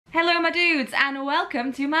my dudes, and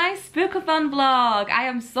welcome to my Spookathon vlog. I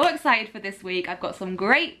am so excited for this week. I've got some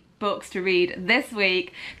great books to read this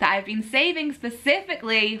week that I've been saving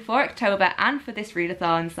specifically for October and for this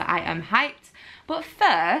readathon, so I am hyped. But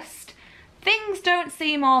first, things don't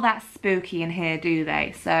seem all that spooky in here, do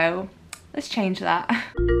they? So let's change that.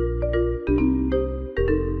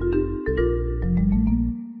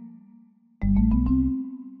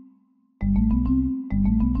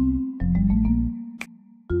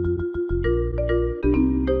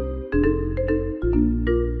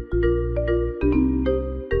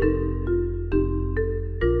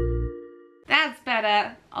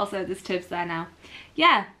 Also, there's tubs there now.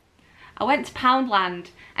 Yeah, I went to Poundland.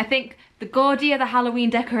 I think the gaudier the Halloween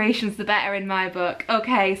decorations, the better in my book.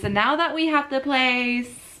 Okay, so now that we have the place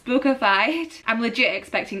spookified, I'm legit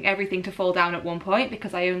expecting everything to fall down at one point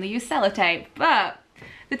because I only use sellotape. But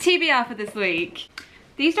the TBR for this week,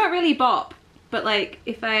 these don't really bop, but like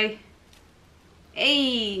if I...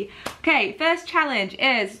 Hey. Okay, first challenge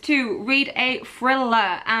is to read a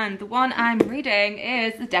thriller, and the one I'm reading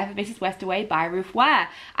is The Death of Mrs Westerway by Ruth Ware.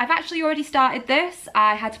 I've actually already started this.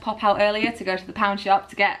 I had to pop out earlier to go to the pound shop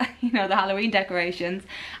to get, you know, the Halloween decorations.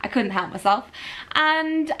 I couldn't help myself.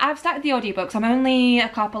 And I've started the audiobook, so I'm only a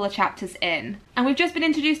couple of chapters in. And we've just been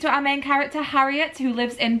introduced to our main character, Harriet, who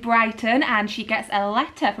lives in Brighton, and she gets a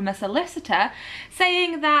letter from a solicitor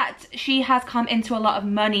saying that she has come into a lot of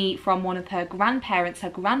money from one of her grandparents, her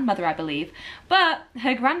grandmother, I believe, but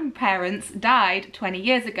her grandparents died 20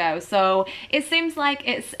 years ago, so it seems like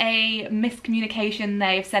it's a miscommunication.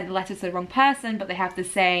 They've sent the letter to the wrong person, but they have the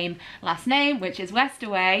same last name, which is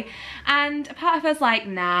Westerway, and part of her's like,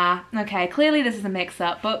 nah, okay, clearly this is a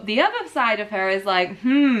mix-up, but the other side of her is like,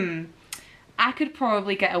 I could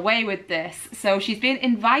probably get away with this. So she's been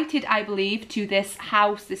invited, I believe, to this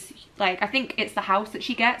house, this, like, I think it's the house that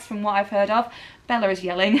she gets from what I've heard of. Bella is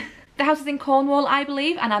yelling. The house is in Cornwall, I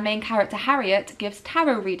believe, and our main character, Harriet, gives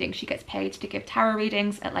tarot readings. She gets paid to give tarot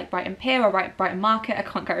readings at like Brighton Pier or Brighton Market, I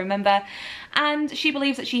can't quite remember. And she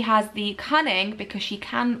believes that she has the cunning, because she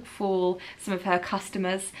can fool some of her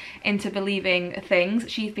customers into believing things.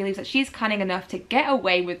 She believes that she's cunning enough to get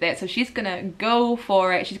away with it, so she's gonna go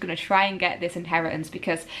for it. She's gonna try and get this inheritance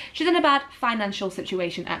because she's in a bad financial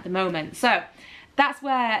situation at the moment. So that's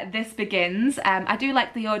where this begins. I do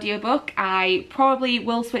like the audiobook. I probably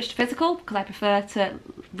will switch to physical because I prefer to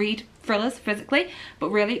read thrillers physically, but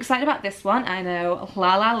really excited about this one. I know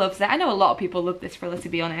Lala loves it. I know a lot of people love this thriller, to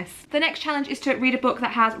be honest. The next challenge is to read a book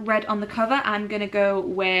that has red on the cover. I'm gonna go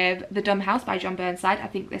with The Dumb House by John Burnside. I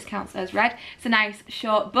think this counts as red. It's a nice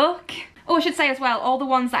short book. Oh, I should say as well, all the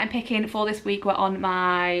ones that I'm picking for this week were on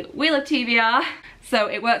my Wheel of TBR, so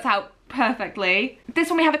it worked out perfectly. This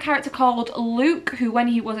one we have a character called Luke, who when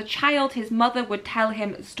he was a child, his mother would tell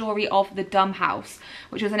him the story of the Dumb House,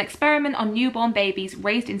 which was an experiment on newborn babies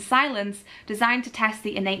raised in silence designed to test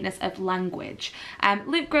the innateness of language.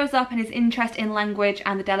 Luke grows up, and his interest in language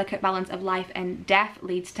and the delicate balance of life and death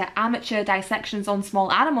leads to amateur dissections on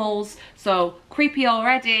small animals, so creepy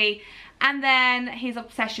already. And then his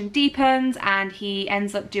obsession deepens and he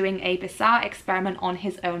ends up doing a bizarre experiment on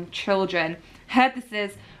his own children. Heard this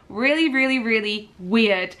is really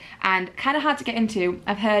weird and kind of hard to get into.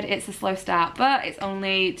 I've heard it's a slow start, but it's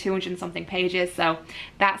only 200 and something pages, so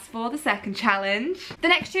that's for the second challenge. The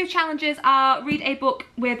next two challenges are read a book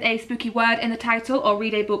with a spooky word in the title or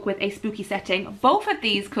read a book with a spooky setting. Both of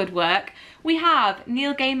these could work. We have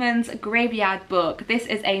Neil Gaiman's Graveyard book. This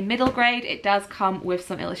is a middle grade. It does come with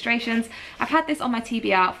some illustrations. I've had this on my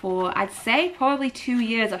TBR for, I'd say, probably 2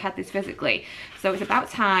 years I've had this physically, so it's about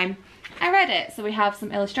time I read it. So we have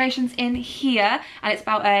some illustrations in here, and it's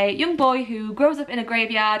about a young boy who grows up in a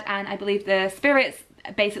graveyard, and I believe the spirits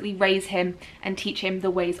basically raise him and teach him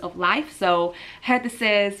the ways of life. So heard this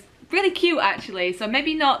is really cute actually, so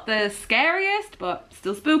maybe not the scariest but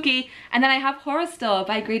still spooky. And then I have Horrorstor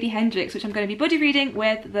by Grady Hendrix, which I'm going to be buddy reading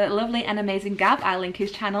with the lovely and amazing Gab. I'll link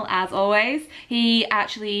his channel as always. He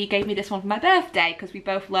actually gave me this one for my birthday because we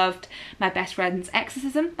both loved My Best Friend's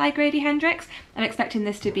Exorcism by Grady Hendrix. I'm expecting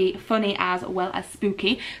this to be funny as well as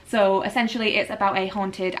spooky. So essentially it's about a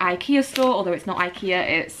haunted IKEA store, although it's not IKEA,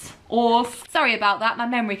 it's Ours. Sorry about that, my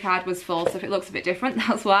memory card was full, so if it looks a bit different,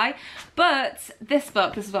 that's why. But this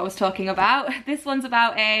book, this is what I was talking about. This one's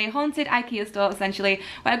about a haunted IKEA store, essentially,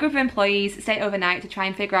 where a group of employees stay overnight to try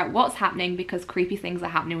and figure out what's happening because creepy things are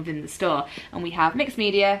happening within the store. And we have mixed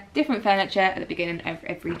media, different furniture at the beginning of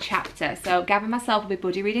every chapter. So Gavin and myself will be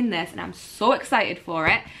buddy reading this, and I'm so excited for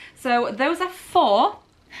it. So those are 4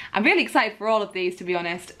 I'm really excited for all of these, to be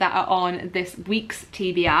honest, that are on this week's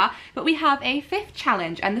TBR. But we have a 5th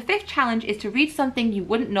challenge, and the 5th challenge is to read something you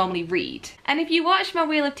wouldn't normally read. And if you watched my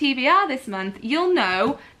Wheel of TBR this month, you'll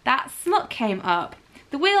know that smut came up.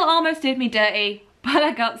 The wheel almost did me dirty, but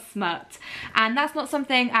I got smut. And that's not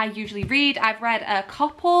something I usually read. I've read a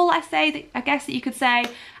couple, I guess that you could say,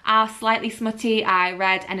 are slightly smutty. I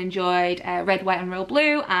read and enjoyed Red, White and Royal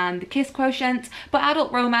Blue and The Kiss Quotient, but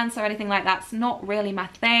adult romance or anything like that's not really my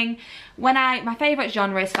thing. My favourite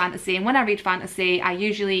genre is fantasy, and when I read fantasy, I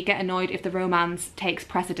usually get annoyed if the romance takes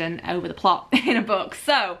precedent over the plot in a book.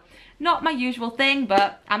 So, not my usual thing,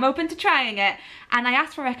 but I'm open to trying it. And I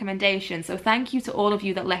asked for recommendations, so thank you to all of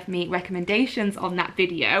you that left me recommendations on that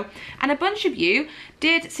video. And a bunch of you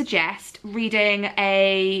did suggest reading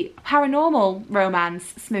a paranormal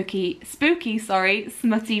romance, spooky,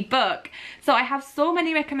 smutty book. So I have so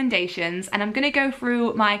many recommendations, and I'm gonna go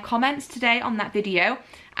through my comments today on that video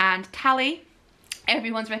and tally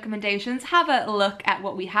everyone's recommendations, have a look at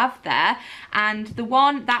what we have there, and the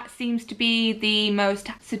one that seems to be the most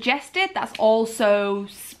suggested, that's also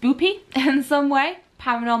spoopy in some way,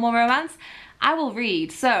 paranormal romance, I will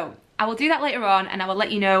read. So I will do that later on, and I will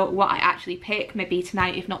let you know what I actually pick, maybe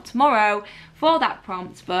tonight if not tomorrow, for that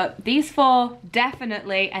prompt. But these 4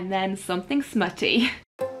 definitely, and then something smutty.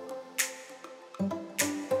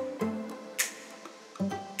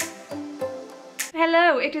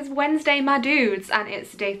 Hello, it is Wednesday, my dudes, and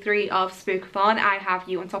it's day 3 of Spookathon. I have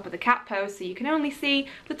you on top of the cat post, so you can only see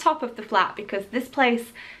the top of the flat because this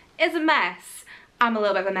place is a mess. I'm a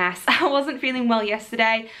little bit of a mess. I wasn't feeling well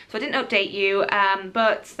yesterday, so I didn't update you,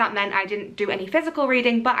 but that meant I didn't do any physical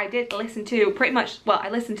reading, but I did listen to I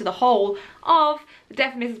listened to the whole of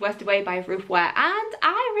Death of Mrs Westerway by Ruth Ware, and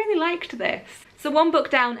I really liked this. So 1 book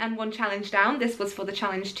down and 1 challenge down. This was for the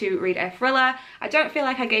challenge to read a thriller. I don't feel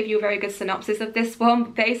like I gave you a very good synopsis of this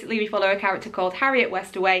one. Basically, we follow a character called Harriet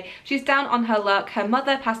Westerway. She's down on her luck. Her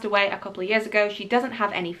mother passed away a couple of years ago. She doesn't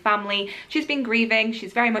have any family. She's been grieving.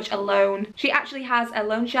 She's very much alone. She actually has a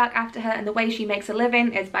loan shark after her, and the way she makes a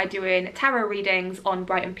living is by doing tarot readings on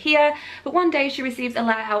Brighton Pier. But one day she receives a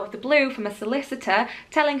letter out of the blue from a solicitor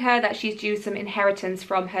telling her that she's due some inheritance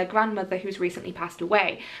from her grandmother who's recently passed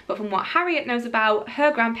away. But from what Harriet knows about,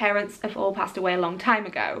 her grandparents have all passed away a long time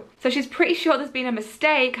ago. So she's pretty sure there's been a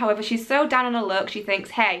mistake. However, she's so down on her luck, she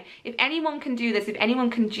thinks, hey, if anyone can do this, if anyone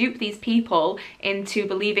can dupe these people into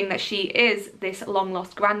believing that she is this long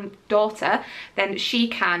lost granddaughter, then she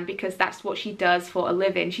can, because that's what she does for a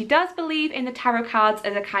living. She does believe in the tarot cards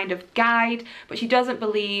as a kind of guide, but she doesn't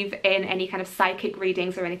believe in any kind of psychic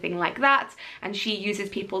readings or anything like that. And she uses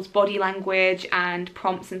people's body language and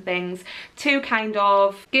prompts and things to kind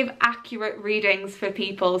of give accurate readings for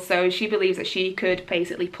people, so she believes that she could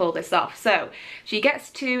basically pull this off. So she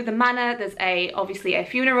gets to the manor, there's obviously a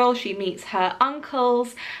funeral, she meets her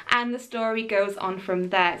uncles, and the story goes on from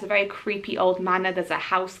there. It's a very creepy old manor. There's a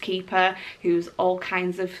housekeeper who's all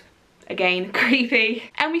kinds of, again, creepy.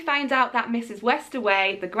 And we find out that Mrs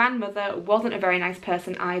Westerway, the grandmother, wasn't a very nice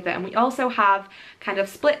person either. And we also have kind of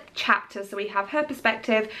split chapters, so we have her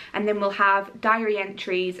perspective, and then we'll have diary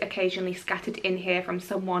entries occasionally scattered in here from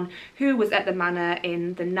someone who was at the manor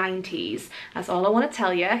in the 90s. That's all I want to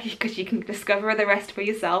tell you, because you can discover the rest for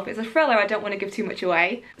yourself. It's a thriller, I don't want to give too much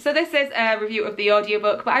away. So this is a review of the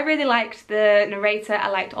audiobook, but I really liked the narrator. I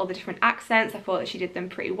liked all the different accents. I thought that she did them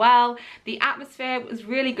pretty well. The atmosphere was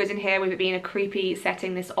really good in here, with it being a creepy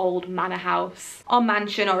setting, this old manor house or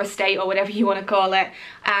mansion or estate or whatever you want to call it.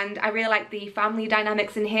 And I really like the family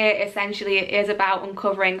dynamics in here. Essentially, it is about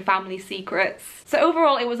uncovering family secrets. So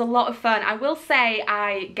overall, it was a lot of fun. I will say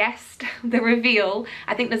I guessed the reveal.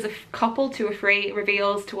 I think there's a couple, 2 or 3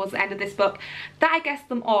 reveals towards the end of this book that I guessed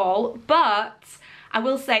them all, but I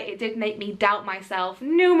will say it did make me doubt myself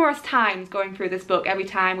numerous times going through this book. Every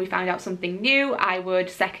time we found out something new, I would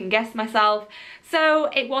second guess myself. So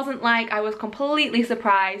it wasn't like I was completely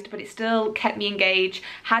surprised, but it still kept me engaged,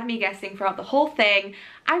 had me guessing throughout the whole thing.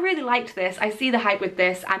 I really liked this. I see the hype with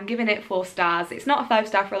this. I'm giving it 4 stars. It's not a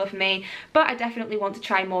 5-star thriller for me, but I definitely want to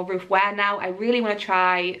try more Ruth Ware now. I really want to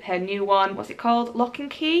try her new one. What's it called? Lock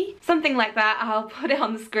and Key? Something like that. I'll put it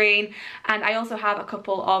on the screen. And I also have a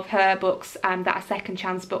couple of her books that are second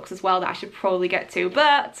chance books as well that I should probably get to.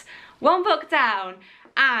 But 1 book down.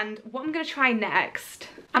 And what I'm going to try next,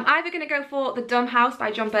 I'm either going to go for The Dumb House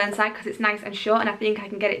by John Burnside because it's nice and short and I think I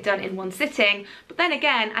can get it done in 1 sitting, but then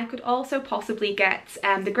again I could also possibly get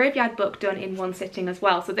the Graveyard book done in 1 sitting as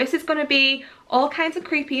well. So this is going to be all kinds of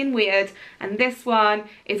creepy and weird, and this one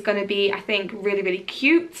is going to be, I think, really, really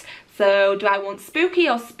cute. So do I want spooky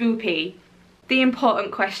or spoopy? the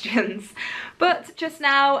important questions. But just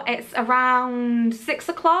now it's around 6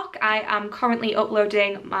 o'clock. I am currently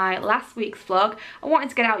uploading my last week's vlog. I wanted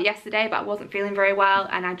to get out yesterday, but I wasn't feeling very well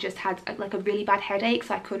and I just had like a really bad headache,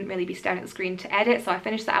 so I couldn't really be staring at the screen to edit, so I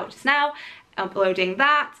finished that out just now, uploading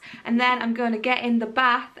that, and then I'm going to get in the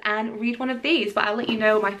bath and read one of these, but I'll let you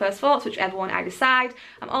know my first thoughts, whichever one I decide.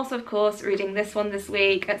 I'm also of course reading this one this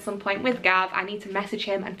week at some point with Gav. I need to message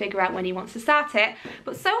him and figure out when he wants to start it,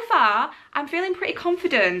 but so far I'm feeling pretty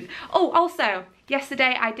confident. Oh, also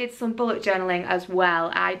yesterday I did some bullet journaling as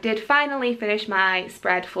well. I did finally finish my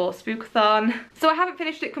spread for Spookathon. So I haven't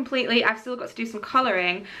finished it completely, I've still got to do some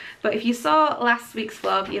colouring, but if you saw last week's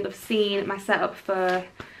vlog you'll have seen my setup for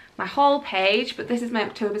my haul page, but this is my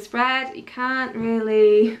October spread. You can't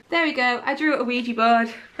really... There we go, I drew a Ouija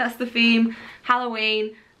board. That's the theme,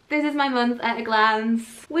 Halloween. This is my month at a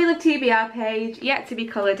glance. Wheel of TBR page, yet to be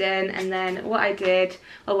coloured in, and then what I did,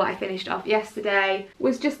 or what I finished off yesterday,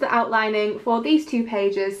 was just the outlining for these two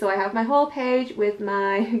pages. So I have my haul page with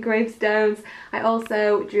my gravestones. I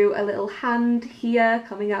also drew a little hand here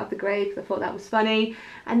coming out of the grave because I thought that was funny.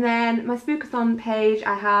 And then my Spookathon page,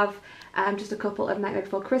 I have just a couple of Nightmare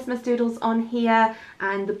Before Christmas doodles on here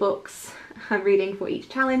and the books I'm reading for each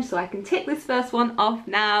challenge, so I can tick this first one off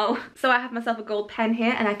now. So I have myself a gold pen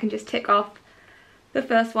here and I can just tick off the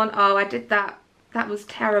first one. Oh, I did that. That was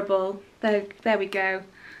terrible. There we go.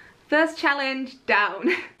 First challenge down.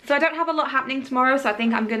 So I don't have a lot happening tomorrow, so I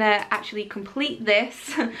think I'm gonna actually complete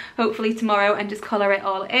this hopefully tomorrow and just colour it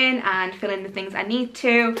all in and fill in the things I need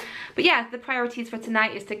to. But yeah, the priorities for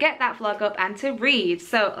tonight is to get that vlog up and to read.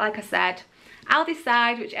 So like I said, I'll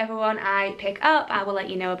decide whichever one I pick up. I will let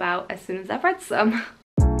you know about as soon as I've read some.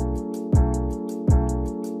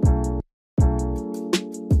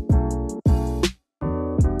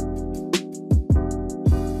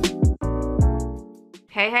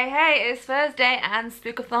 Hey, it's Thursday and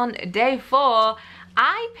Spookathon day 4.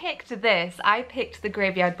 I picked the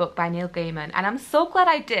Graveyard book by Neil Gaiman, and I'm so glad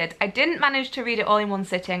I did. I didn't manage to read it all in one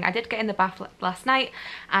sitting. I did get in the bath last night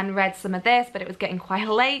and read some of this, but it was getting quite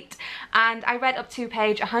late, and I read up to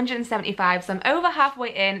page 175, so I'm over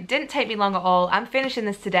halfway in. Didn't take me long at all. I'm finishing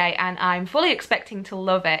this today and I'm fully expecting to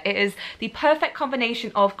love it. It is the perfect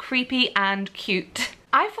combination of creepy and cute.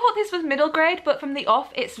 I thought this was middle grade, but from the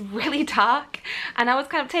off it's really dark and I was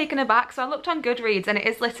kind of taken aback, so I looked on Goodreads and it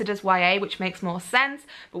is listed as YA, which makes more sense,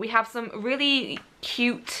 but we have some really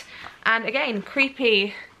cute and again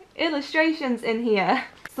creepy illustrations in here.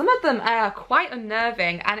 Some of them are quite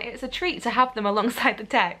unnerving and it's a treat to have them alongside the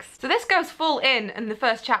text. So this goes full in the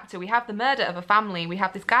first chapter. We have the murder of a family. We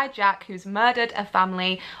have this guy Jack who's murdered a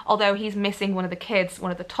family, although he's missing one of the kids,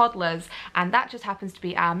 one of the toddlers, and that just happens to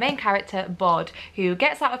be our main character Bod, who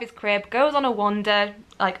gets out of his crib, goes on a wander,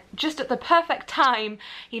 like just at the perfect time.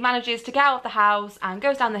 He manages to get out of the house and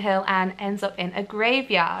goes down the hill and ends up in a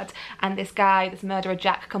graveyard, and this guy, this murderer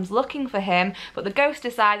Jack, comes looking for him, but the ghosts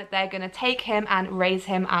decide that they're going to take him and raise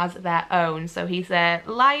him as their own. So he's a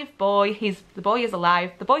live boy. The boy is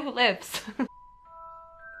alive, the boy who lives.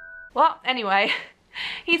 Well, anyway,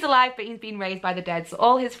 he's alive, but he's been raised by the dead, so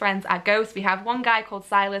all his friends are ghosts. We have one guy called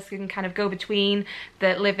Silas who can kind of go between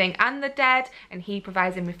the living and the dead, and he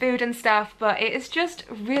provides him with food and stuff, but it is just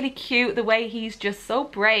really cute the way he's just so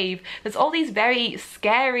brave. There's all these very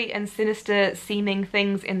scary and sinister seeming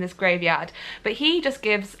things in this graveyard, but he just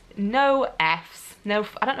gives no Fs. No,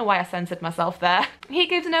 I don't know why I censored myself there. He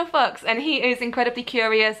gives no fucks and he is incredibly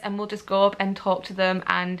curious and will just go up and talk to them,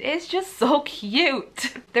 and it's just so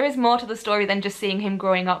cute. There is more to the story than just seeing him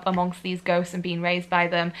growing up amongst these ghosts and being raised by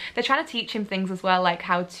them. They're trying to teach him things as well, like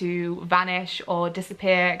how to vanish or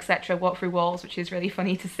disappear, etc., walk through walls, which is really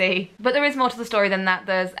funny to see. But there is more to the story than that.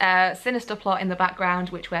 There's a sinister plot in the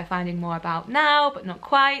background which we're finding more about now, but not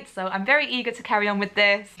quite, so I'm very eager to carry on with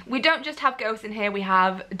this. We don't just have ghosts in here, we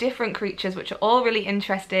have different creatures which are all really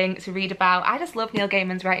interesting to read about. I just love Neil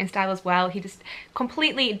Gaiman's writing style as well. He just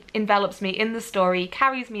completely envelops me in the story,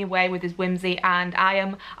 carries me away with his whimsy, and I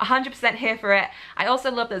am 100% here for it. I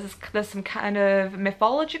also love that there's some kind of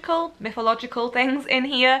mythological things in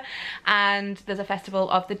here, and there's a festival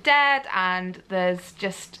of the dead, and there's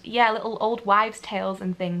just, yeah, little old wives' tales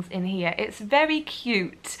and things in here. It's very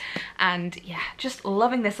cute, and yeah, just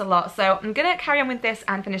loving this a lot. So I'm gonna carry on with this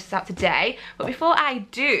and finish this out today, but before I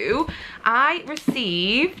do, I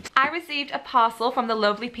received a parcel from the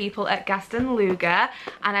lovely people at Gaston Luga,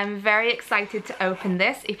 and I'm very excited to open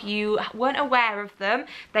this. If you weren't aware of them,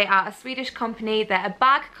 they are a Swedish company. They're a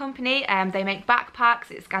bag company, they make backpacks.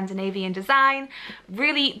 It's Scandinavian design,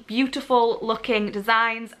 really beautiful looking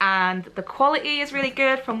designs, and the quality is really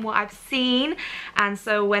good from what I've seen. And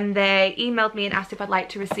so when they emailed me and asked if I'd like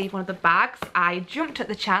to receive one of the bags, I jumped at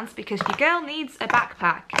the chance because your girl needs a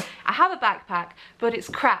backpack. I have a backpack, but it's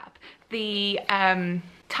crap. The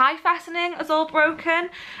tie fastening is all broken,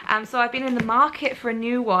 so I've been in the market for a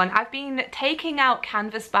new one. I've been taking out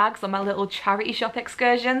canvas bags on my little charity shop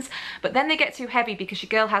excursions, but then they get too heavy because your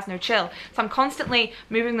girl has no chill, so I'm constantly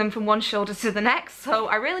moving them from one shoulder to the next, so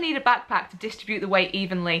I really need a backpack to distribute the weight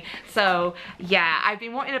evenly. So yeah, I've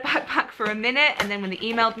been wanting a backpack for a minute, and then when they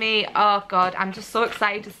emailed me, oh god, I'm just so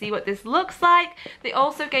excited to see what this looks like. They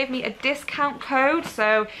also gave me a discount code,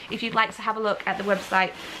 so if you'd like to have a look at the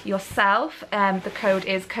website yourself, the code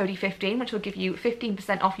is Codie15, which will give you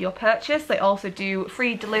 15% off your purchase. They also do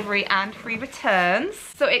free delivery and free returns.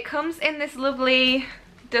 So it comes in this lovely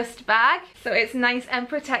dust bag, so it's nice and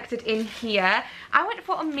protected in here. I went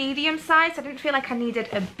for a medium size. I didn't feel like I needed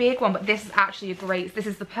a big one, but this is actually this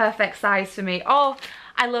is the perfect size for me. Oh,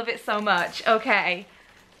 I love it so much. Okay,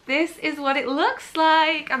 this is what it looks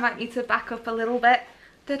like. I might need to back up a little bit.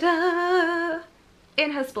 Ta-da!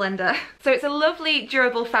 In her splendor. So it's a lovely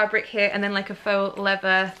durable fabric here, and then like a faux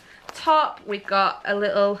leather top. We've got a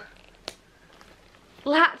little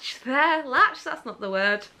latch there. Latch, that's not the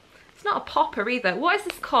word. It's not a popper either. What is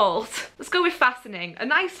this called? Let's go with fastening. A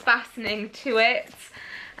nice fastening to it.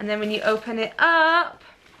 And then when you open it up,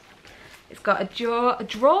 it's got a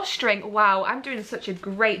drawstring. Wow, I'm doing such a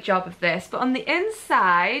great job of this. But on the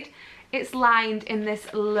inside, it's lined in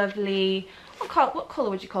this lovely, what colour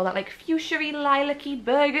would you call that? Like fuchsia-y, lilac-y,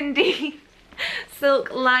 burgundy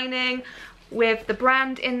silk lining with the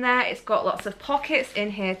brand in there. It's got lots of pockets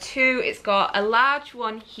in here too. It's got a large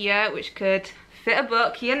one here which could fit a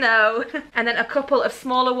book, you know, and then a couple of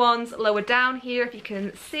smaller ones lower down here if you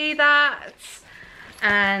can see that.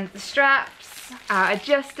 And the straps are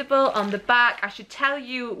adjustable on the back. I should tell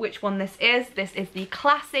you which one this is. This is the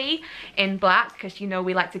Classy in black, because you know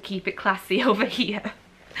we like to keep it classy over here.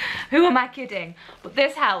 Who am I kidding? But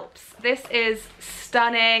this helps. This is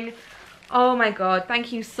stunning. Oh my god,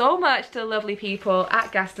 thank you so much to the lovely people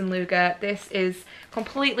at Gaston Luger. This is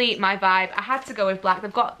completely my vibe. I had to go with black.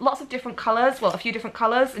 They've got lots of different colours, well, a few different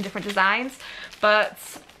colours and different designs, but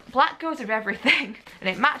black goes with everything and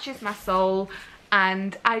it matches my soul.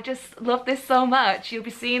 And I just love this so much. You'll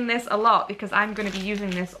be seeing this a lot because I'm going to be using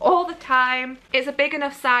this all the time. It's a big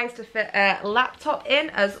enough size to fit a laptop in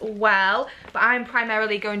as well, but I'm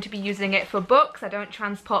primarily going to be using it for books. I don't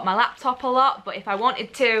transport my laptop a lot, but if I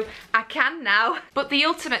wanted to, I can now. But the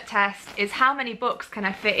ultimate test is how many books can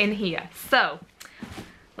I fit in here. So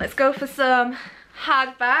let's go for some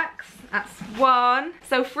hardbacks. That's one.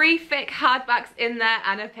 So 3 thick hardbacks in there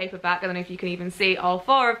and a paperback. I don't know if you can even see all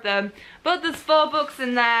 4 of them, but there's 4 books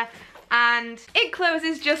in there and it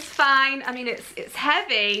closes just fine. I mean, it's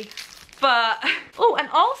heavy, but oh, and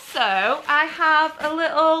also I have a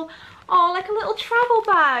little, like a little travel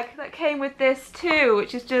bag that came with this too,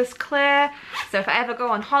 which is just clear. So if I ever go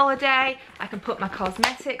on holiday, I can put my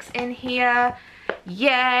cosmetics in here.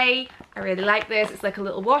 Yay! I really like this. It's like a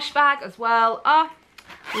little wash bag as well. Oh,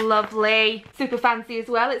 lovely. Super fancy as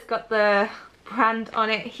well. It's got the brand on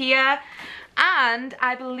it here. And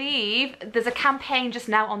I believe there's a campaign just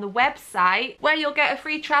now on the website where you'll get a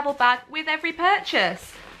free travel bag with every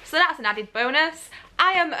purchase. So that's an added bonus.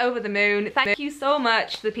 I am over the moon. Thank you so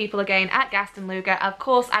much to the people again at Gaston Luger. Of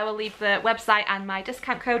course, I will leave the website and my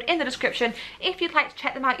discount code in the description if you'd like to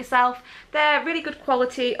check them out yourself. They're really good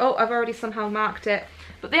quality. Oh, I've already somehow marked it.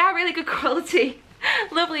 But they are really good quality.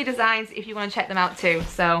 Lovely designs if you want to check them out too.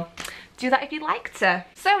 So do that if you'd like to.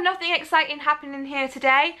 So nothing exciting happening here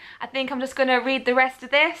today. I think I'm just going to read the rest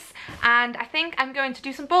of this, and I think I'm going to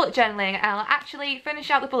do some bullet journaling. I'll actually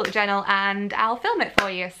finish out the bullet journal and I'll film it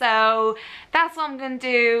for you. So that's what I'm going to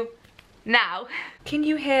do now. Can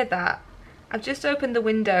you hear that? I've just opened the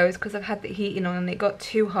windows because I've had the heating on and it got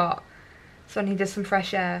too hot, so I needed some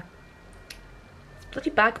fresh air. It's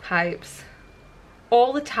bloody bagpipes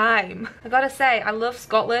all the time. I gotta say, I love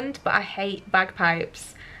Scotland, but I hate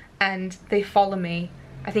bagpipes. And they follow me.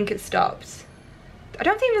 I think it stopped. I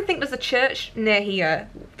don't even think there's a church near here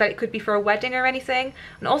that it could be for a wedding or anything.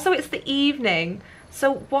 And also it's the evening,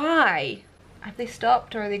 so why? Have they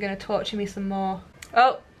stopped, or are they going to torture me some more?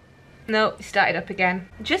 Oh, no, it started up again.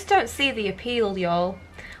 Just don't see the appeal, y'all.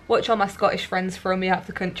 Watch all my Scottish friends throw me out of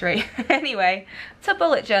the country. Anyway, to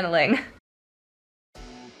bullet journaling.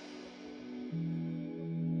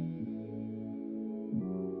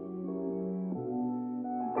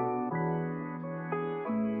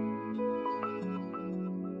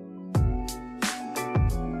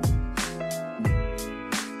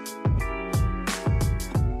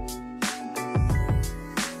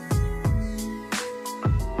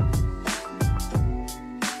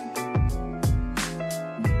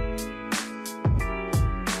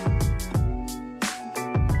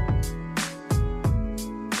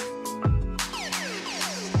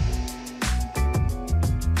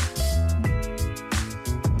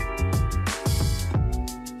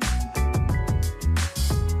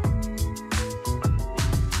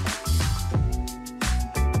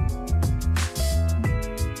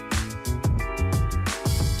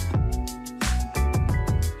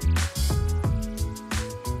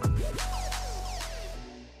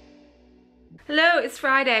 Hello, it's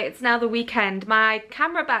Friday. It's now the weekend. My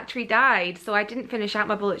camera battery died, so I didn't finish out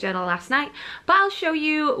my bullet journal last night, but I'll show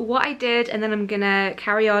you what I did and then I'm gonna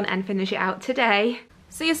carry on and finish it out today.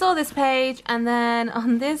 So you saw this page, and then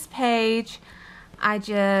on this page I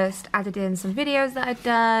just added in some videos that I'd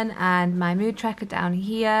done and my mood tracker down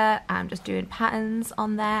here. I'm just doing patterns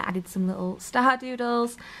on there, added some little star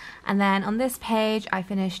doodles. And then on this page I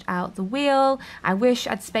finished out the wheel. I wish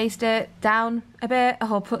I'd spaced it down a bit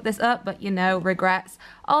or put this up, but you know, regrets.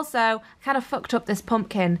 Also, I kind of fucked up this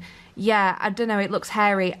pumpkin. Yeah, I don't know, it looks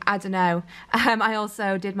hairy, I don't know. I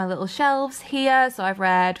also did my little shelves here, so I've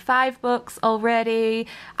read 5 books already.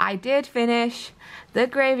 I did finish the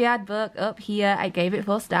graveyard book up here. I gave it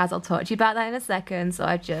 4 stars, I'll talk to you about that in a second. So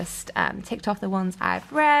I've just ticked off the ones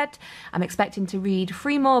I've read. I'm expecting to read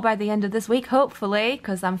 3 more by the end of this week, hopefully,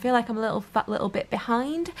 because I feel like I'm a little bit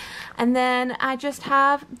behind. And then I just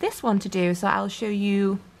have this one to do, so I'll show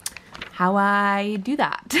you how I do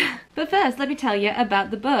that. But first, let me tell you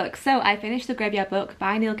about the book. So I finished the Graveyard Book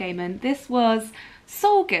by Neil Gaiman. This was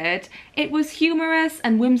so good. It was humorous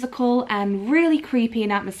and whimsical and really creepy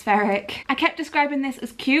and atmospheric. I kept describing this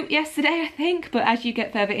as cute yesterday, I think, but as you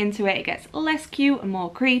get further into it, it gets less cute and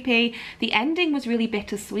more creepy. The ending was really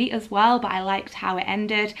bittersweet as well, but I liked how it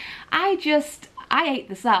ended. I ate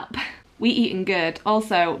this up. We eaten good.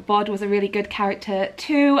 Also, Bod was a really good character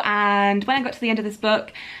too, and when I got to the end of this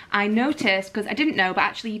book, I noticed, because I didn't know, but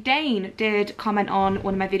actually Dane did comment on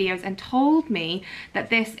one of my videos and told me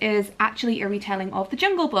that this is actually a retelling of The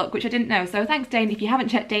Jungle Book, which I didn't know. So thanks, Dane. If you haven't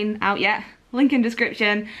checked Dane out yet, link in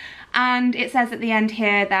description. And it says at the end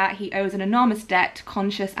here that he owes an enormous debt,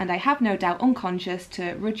 conscious and I have no doubt unconscious,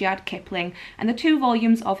 to Rudyard Kipling and the 2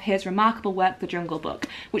 volumes of his remarkable work, The Jungle Book,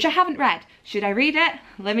 which I haven't read. Should I read it?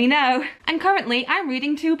 Let me know. And currently I'm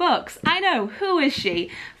reading 2 books. I know, who is she?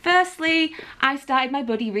 Firstly, I started my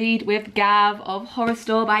buddy read with Gav of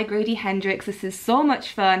Horrorstor by Grady Hendrix. This is so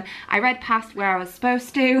much fun. I read past where I was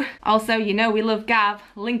supposed to. Also, you know we love Gav,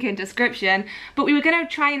 link in description. But we were gonna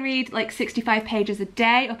try and read like 65 pages a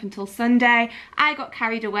day up until Sunday. I got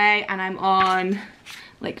carried away and I'm on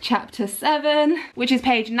like chapter 7, which is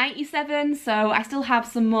page 97, so I still have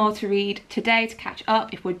some more to read today to catch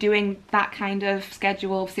up if we're doing that kind of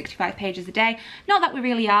schedule of 65 pages a day. Not that we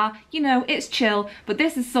really are, you know, it's chill, but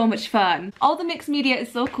this is so much fun. All the mixed media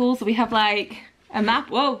is so cool, so we have like a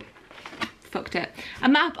map, whoa, fucked it, a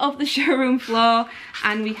map of the showroom floor,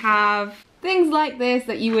 and we have things like this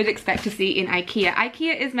that you would expect to see in IKEA.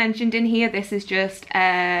 IKEA is mentioned in here. This is just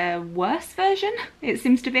a worse version, it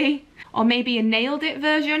seems to be. Or maybe a nailed it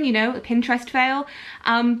version, you know, a Pinterest fail.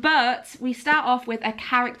 But we start off with a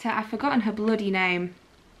character, I've forgotten her bloody name.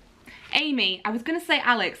 Amy. I was gonna say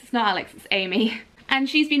Alex, it's not Alex, it's Amy. And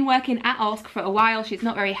she's been working at Orsk for a while. She's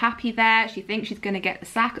not very happy there. She thinks she's gonna get the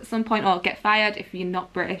sack at some point, or get fired if you're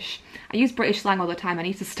not British. I use British slang all the time, I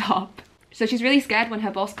need to stop. So she's really scared when her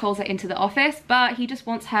boss calls her into the office, but he just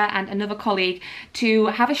wants her and another colleague to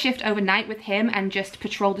have a shift overnight with him and just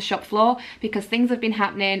patrol the shop floor, because things have been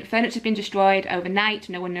happening, furniture's been destroyed overnight,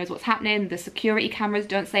 no one knows what's happening, the security cameras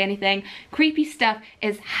don't say anything. Creepy stuff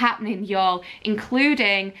is happening, y'all,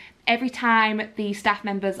 including every time the staff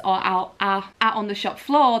members are out on the shop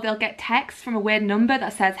floor, they'll get texts from a weird number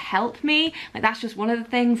that says help me. Like, that's just one of the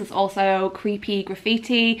things. There's also creepy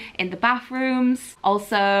graffiti in the bathrooms.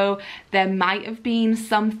 Also, there might have been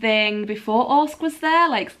something before Orsk was there,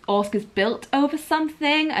 like Orsk is built over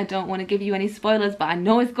something. I don't want to give you any spoilers, but I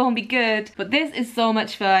know it's gonna be good. But this is so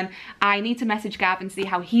much fun. I need to message Gav and see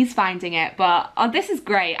how he's finding it, but this is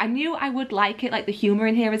great. I knew I would like it. Like, the humor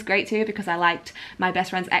in here is great too, because I liked My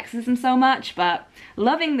Best Friend's Exes so much, but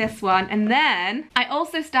loving this one. And then I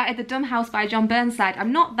also started The Dumb House by John Burnside.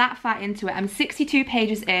 I'm not that far into it. I'm 62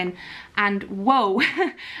 pages in, and whoa,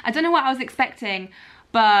 I don't know what I was expecting,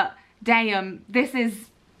 but damn, this is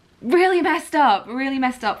really messed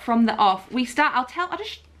up from the off. I'll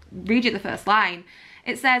just read you the first line.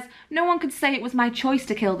 It says, "No one could say it was my choice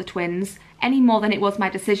to kill the twins, any more than it was my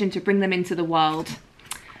decision to bring them into the world."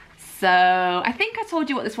 So I think I told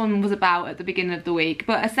you what this one was about at the beginning of the week,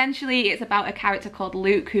 but essentially it's about a character called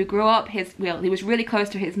Luke who grew up, he was really close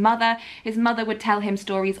to his mother. His mother would tell him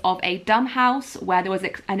stories of a dumb house where there was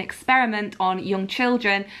an experiment on young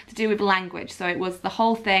children to do with language. So it was the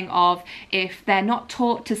whole thing of, if they're not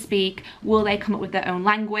taught to speak, will they come up with their own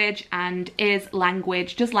language, and does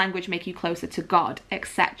language make you closer to God,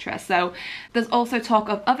 etc. So there's also talk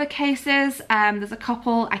of other cases. There's a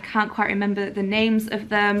couple, I can't quite remember the names of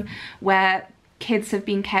them, where kids have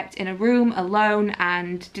been kept in a room alone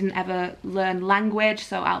and didn't ever learn language,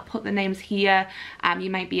 so I'll put the names here. You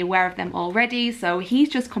might be aware of them already. So he's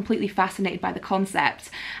just completely fascinated by the concept,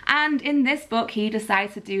 and in this book he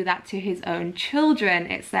decides to do that to his own children,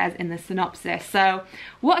 it says in the synopsis. So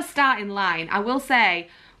what a starting line. I will say,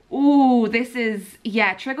 ooh, this is,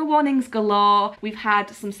 yeah, trigger warnings galore. We've had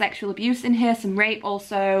some sexual abuse in here, some rape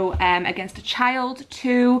also against a child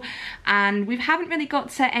too, and we haven't really got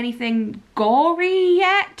to anything gory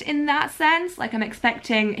yet in that sense. Like, I'm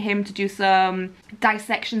expecting him to do some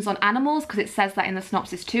dissections on animals because it says that in the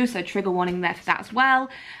synopsis too, so trigger warning there for that as well.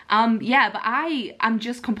 Yeah, but I am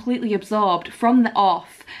just completely absorbed from the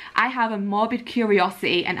off. I have a morbid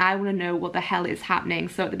curiosity and I want to know what the hell is happening.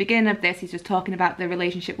 So at the beginning of this, he's just talking about the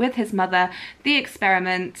relationship with his mother, the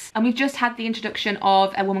experiment, and we've just had the introduction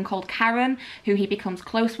of a woman called Karen, who he becomes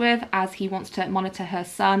close with as he wants to monitor her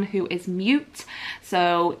son, who is mute.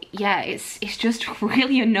 So yeah, it's just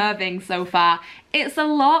really unnerving so far. It's a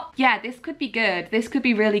lot. Yeah, this could be good. This could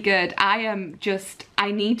be really good.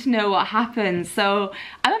 I need to know what happens. So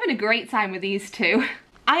I'm having a great time with these two.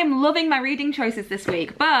 I am loving my reading choices this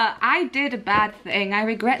week, but I did a bad thing. I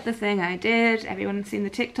regret the thing I did. Everyone's seen the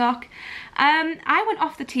TikTok. I went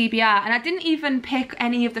off the TBR and I didn't even pick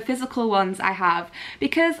any of the physical ones I have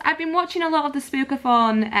because I've been watching a lot of the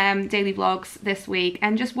Spookathon daily vlogs this week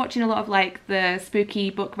and just watching a lot of like the spooky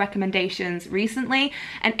book recommendations recently,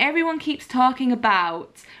 and everyone keeps talking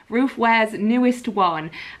about Ruth Ware's newest one,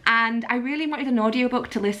 and I really wanted an audiobook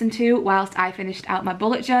to listen to whilst I finished out my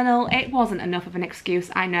bullet journal. It wasn't enough of an excuse,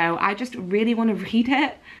 I know. I just really want to read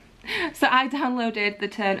it. So I downloaded The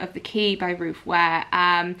Turn of the Key by Ruth Ware.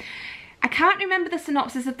 I can't remember the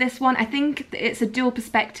synopsis of this one. I think it's a dual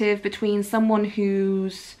perspective between someone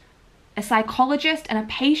who's a psychologist and a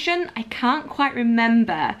patient. I can't quite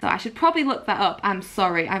remember, so I should probably look that up. I'm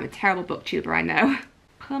sorry, I'm a terrible booktuber, I know.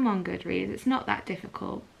 Come on, Goodreads, it's not that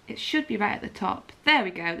difficult. It should be right at the top. There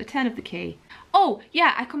we go, The Turn of the Key. Oh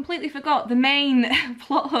yeah, I completely forgot. The main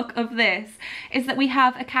plot hook of this is that we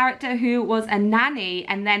have a character who was a nanny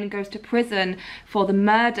and then goes to prison for the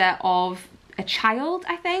murder of a child,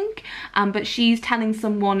 I think, but she's telling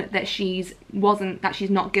someone that she's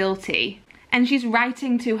not guilty, and she's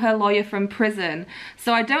writing to her lawyer from prison.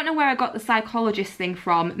 So I don't know where I got the psychologist thing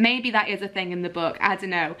from. Maybe that is a thing in the book, I don't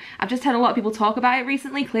know. I've just heard a lot of people talk about it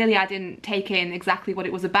recently. Clearly I didn't take in exactly what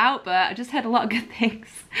it was about, but I just heard a lot of good things.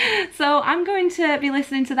 So I'm going to be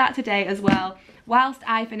listening to that today as well, whilst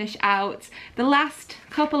I finish out the last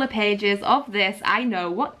couple of pages of this. I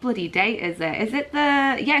know, what bloody date is it? Is it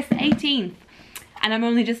the, yeah, it's the 18th. And I'm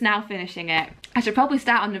only just now finishing it. I should probably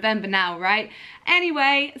start on November now, right?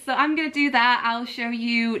 Anyway, so I'm gonna do that. I'll show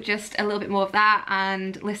you just a little bit more of that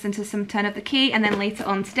and listen to some Turn of the Key, and then later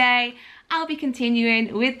on today, I'll be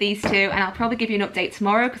continuing with these two, and I'll probably give you an update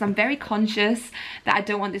tomorrow because I'm very conscious that I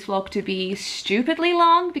don't want this vlog to be stupidly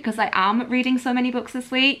long because I am reading so many books this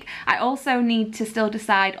week. I also need to still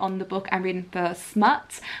decide on the book I'm reading for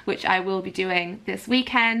Smut, which I will be doing this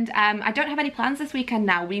weekend. I don't have any plans this weekend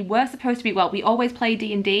now. We were supposed to be, well, we always play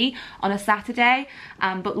D&D on a Saturday,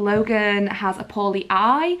 but Logan has a poorly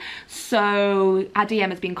eye, so our DM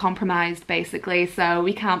has been compromised basically, so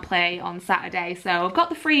we can't play on Saturday. So I've got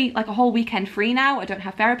the free, like a whole weekend free now. I don't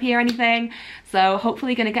have therapy or anything, so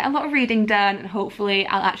hopefully gonna get a lot of reading done, and hopefully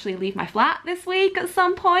I'll actually leave my flat this week at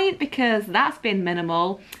some point because that's been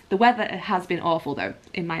minimal. The weather has been awful though,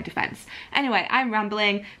 in my defense. Anyway, I'm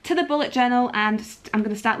rambling. To the bullet journal, and I'm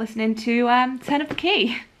gonna start listening to Turn of the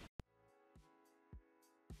Key.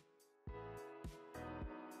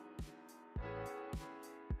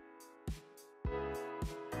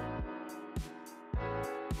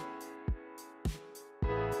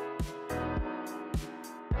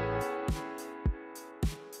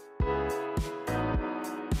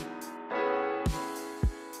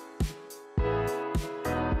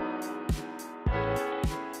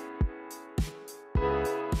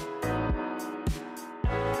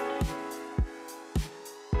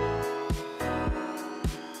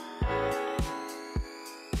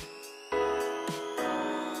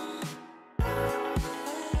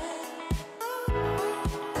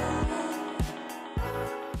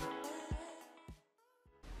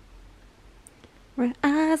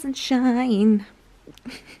 Rise and shine.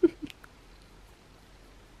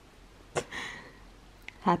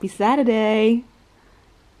 Happy Saturday.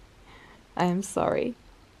 I am sorry.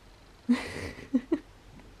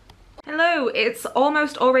 Hello, it's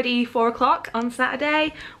almost already 4 o'clock on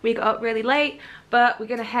Saturday. We got up really late, but we're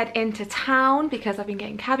gonna head into town because I've been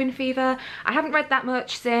getting cabin fever. I haven't read that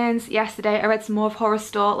much since yesterday. I read some more of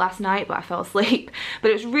Horrorstor last night, but I fell asleep.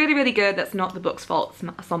 But it was really, really good. That's not the book's fault,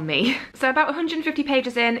 it's on me. So about 150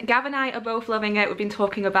 pages in, Gav and I are both loving it. We've been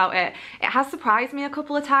talking about it. It has surprised me a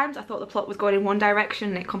couple of times. I thought the plot was going in one direction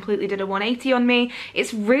and it completely did a 180 on me.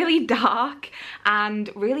 It's really dark and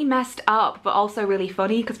really messed up, but also really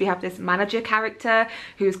funny because we have this manager character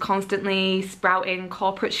who's constantly sprouting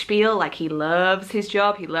corporate spiel, like he loves his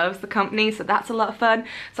job, he loves the company, so that's a lot of fun.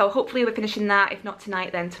 So hopefully we're finishing that, if not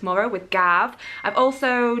tonight then tomorrow, with Gav. I've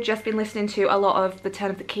also just been listening to a lot of The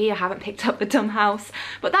Turn of the Key. I haven't picked up The Dumb House,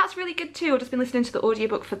 but that's really good too. I've just been listening to the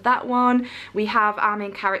audiobook for that one. We have our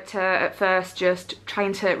main character at first just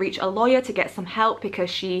trying to reach a lawyer to get some help because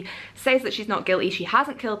she says that she's not guilty, she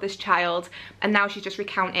hasn't killed this child, and now she's just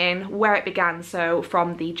recounting where it began. So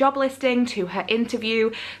from the job listing to her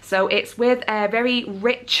interview. So it's with a very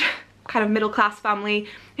rich kind of middle-class family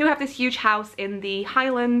who have this huge house in the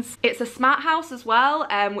Highlands. It's a smart house as well,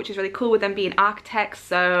 which is really cool with them being architects,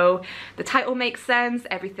 so the title makes sense,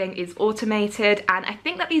 everything is automated, and I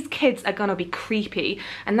think that these kids are gonna be creepy,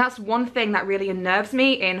 and that's one thing that really unnerves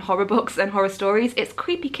me in horror books and horror stories. It's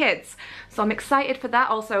creepy kids, so I'm excited for that.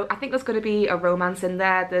 Also, I think there's gonna be a romance in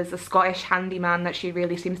there. There's a Scottish handyman that she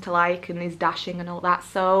really seems to like and is dashing and all that,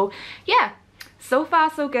 so yeah. So far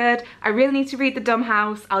so good. I really need to read The Dumb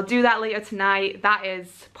House. I'll do that later tonight. That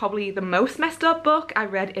is probably the most messed up book I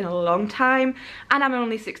read in a long time, and I'm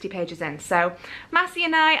only 60 pages in. So Massey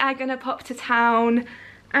and I are gonna pop to town,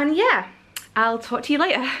 and yeah, I'll talk to you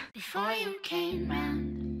later. Before you came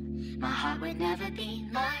round, my heart would never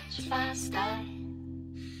beat much faster.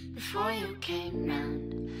 Before you came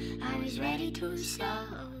round, I was ready to slow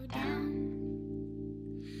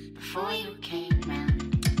down. Before you came round,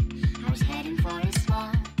 I was heading for a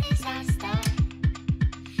small disaster.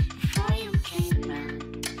 Before you came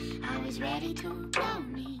round, I was ready to blow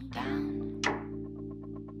me down.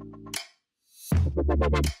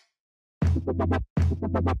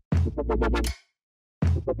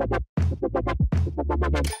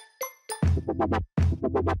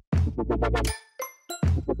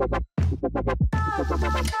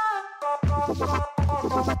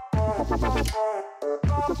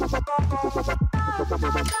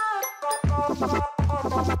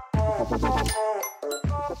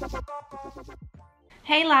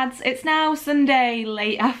 Hey lads, it's now Sunday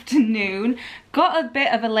late afternoon. Got a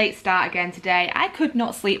bit of a late start again today. I could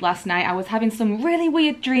not sleep last night. I was having some really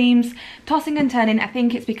weird dreams, tossing and turning. I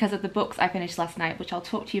think it's because of the books I finished last night, which I'll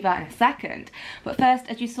talk to you about in a second. But first,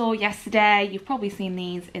 as you saw yesterday, you've probably seen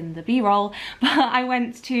these in the B-roll, but I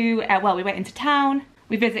went to, well, we went into town.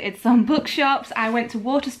 We visited some bookshops. I went to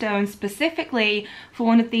Waterstones specifically for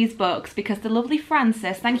one of these books because the lovely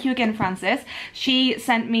Frances, thank you again Frances, she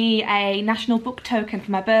sent me a national book token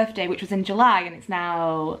for my birthday, which was in July, and it's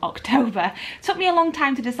now October. It took me a long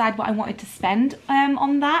time to decide what I wanted to spend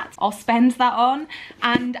on that, or spend that on,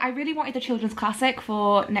 and I really wanted the children's classic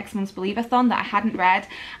for next month's Believathon that I hadn't read,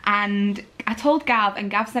 and I told Gav,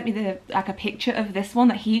 and Gav sent me like a picture of this one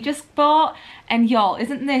that he just bought, and y'all,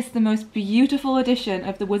 isn't this the most beautiful edition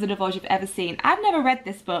of The Wizard of Oz you've ever seen? I've never read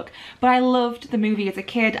this book, but I loved the movie as a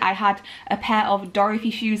kid. I had a pair of Dorothy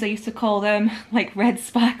shoes, I used to call them, like red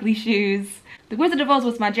sparkly shoes. The Wizard of Oz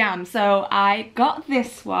was my jam, so I got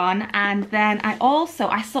this one, and then I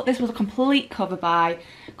saw this was a complete cover buy,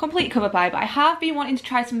 but I have been wanting to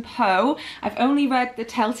try some Poe. I've only read The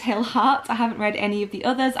Telltale Heart, I haven't read any of the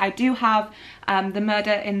others. I do have The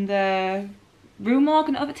Murder in the Rue Morgue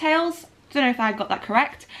and Other Tales. Don't know if I got that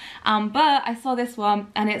correct, but I saw this one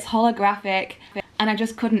and it's holographic and I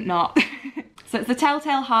just couldn't not. So it's The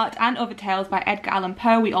Telltale Heart and Other Tales by Edgar Allan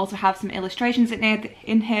Poe. We also have some illustrations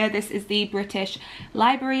in here. This is the British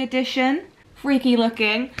Library edition. Freaky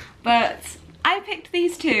looking, but I picked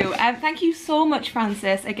these two. Thank you so much,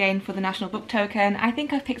 Frances, again for the National Book Token. I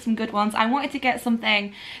think I've picked some good ones. I wanted to get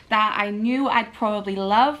something that I knew I'd probably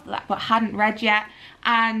love but hadn't read yet,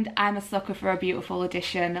 and I'm a sucker for a beautiful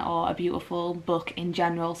edition or a beautiful book in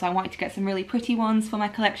general, so I wanted to get some really pretty ones for my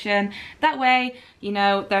collection. That way, you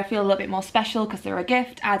know, they feel a little bit more special because they're a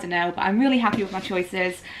gift. I don't know, but I'm really happy with my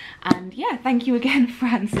choices. And yeah, thank you again,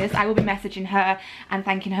 Frances. I will be messaging her and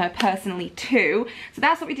thanking her personally too. So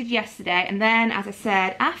that's what we did yesterday, and then, as I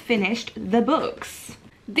said, I finished the books.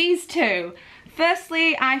 These two.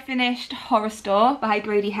 Firstly, I finished Horrorstor by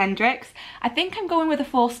Grady Hendrix. I think I'm going with a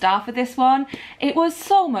 4-star for this one. It was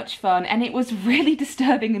so much fun and it was really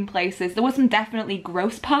disturbing in places. There were some definitely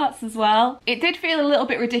gross parts as well. It did feel a little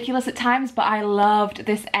bit ridiculous at times, but I loved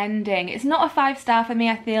this ending. It's not a 5-star for me.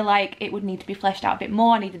 I feel like it would need to be fleshed out a bit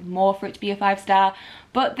more. I needed more for it to be a 5-star.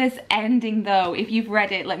 But this ending though, if you've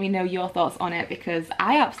read it, let me know your thoughts on it because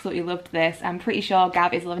I absolutely loved this. I'm pretty sure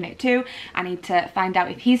Gav is loving it too. I need to find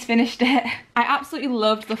out if he's finished it. I absolutely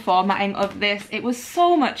loved the formatting of this. It was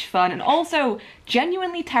so much fun and also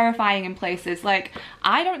genuinely terrifying in places. Like,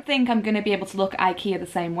 I don't think I'm going to be able to look at IKEA the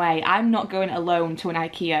same way. I'm not going alone to an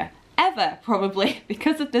IKEA. Ever, probably,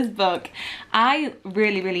 because of this book. I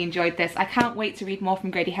really enjoyed this. I can't wait to read more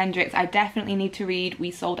from Grady Hendrix. I definitely need to read We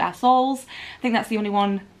Sold Our Souls. I think that's the only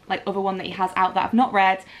one, like, other one that he has out that I've not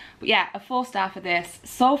read. But yeah, a 4-star for this.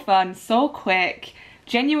 So fun, so quick,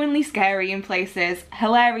 genuinely scary in places,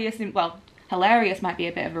 hilarious in, well, hilarious might be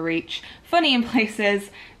a bit of a reach, funny in places,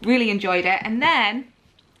 really enjoyed it. And then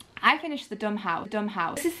I finished The Dumb House.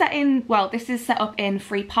 This is set in, well, this is set up in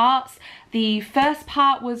 3 parts. The first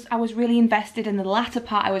part was, I was really invested, and the latter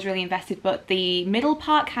part I was really invested, but the middle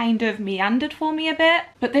part kind of meandered for me a bit.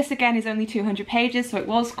 But this again is only 200 pages, so it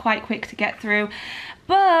was quite quick to get through.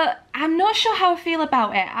 But I'm not sure how I feel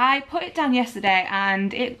about it. I put it down yesterday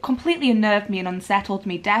and it completely unnerved me and unsettled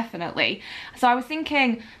me, definitely. So I was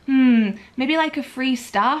thinking, maybe like a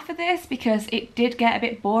 3-star for this because it did get a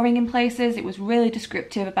bit boring in places. It was really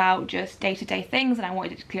descriptive about just day-to-day things and I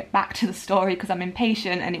wanted to get back to the story because I'm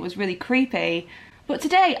impatient and it was really creepy. But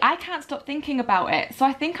today, I can't stop thinking about it, so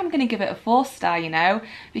I think I'm going to give it a 4-star, you know,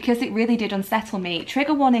 because it really did unsettle me.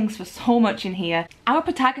 Trigger warnings for so much in here. Our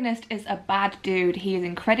protagonist is a bad dude. He is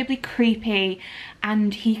incredibly creepy,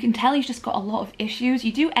 and you can tell he's just got a lot of issues.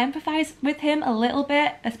 You do empathise with him a little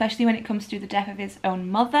bit, especially when it comes to the death of his own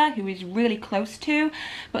mother, who he's really close to,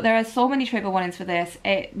 but there are so many trigger warnings for this.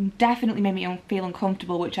 It definitely made me feel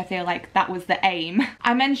uncomfortable, which I feel like that was the aim.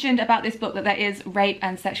 I mentioned about this book that there is rape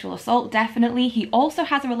and sexual assault, definitely. He also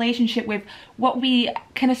has a relationship with what we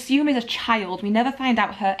can assume is a child. We never find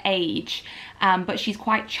out her age, but she's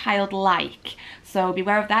quite childlike. So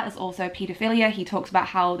beware of that. There's also paedophilia. He talks about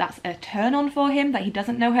how that's a turn on for him, that he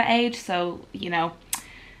doesn't know her age. So, you know,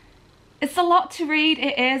 it's a lot to read,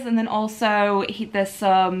 it is. And then also there's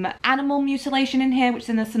some animal mutilation in here, which is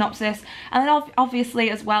in the synopsis. And then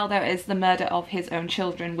obviously as well, there is the murder of his own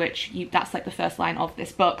children, which that's like the first line of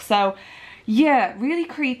this book. So yeah, really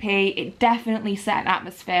creepy. It definitely set an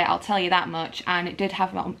atmosphere, I'll tell you that much, and it did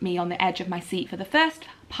have me on the edge of my seat for the first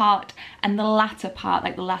part and the latter part,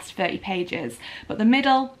 like the last 30 pages. But the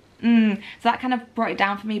middle, so that kind of brought it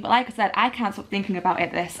down for me. But like I said, I can't stop thinking about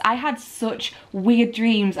this. I had such weird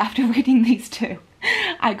dreams after reading these two.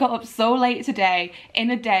 I got up so late today, in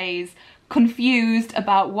a daze, confused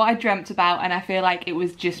about what I dreamt about, and I feel like it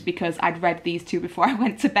was just because I'd read these two before I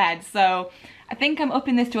went to bed. So I think I'm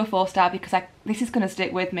upping this to a 4-star because this is going to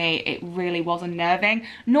stick with me. It really was unnerving.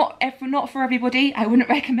 Not for everybody. I wouldn't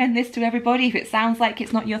recommend this to everybody. If it sounds like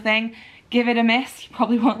it's not your thing, give it a miss. You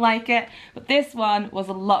probably won't like it. But this one was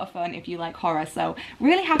a lot of fun if you like horror. So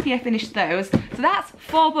really happy I finished those. So that's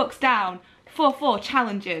 4 books down for 4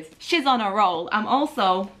 challenges. She's on a roll. I'm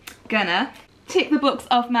also gonna tick the books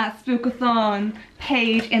off my Spookathon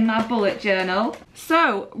page in my bullet journal.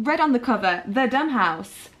 So, read on the cover, The Dumb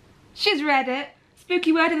House. She's read it.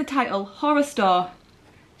 Spooky word in the title, Horrorstor.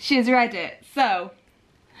 She's read it. So,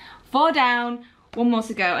 4 down, 1 more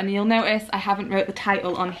to go, and you'll notice I haven't wrote the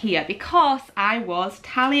title on here because I was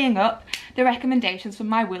tallying up the recommendations from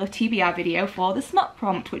my Will of TBR video for the smut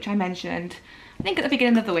prompt, which I mentioned, I think at the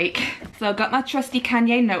beginning of the week. So I've got my trusty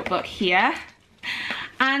Kanye notebook here.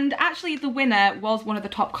 And actually the winner was one of the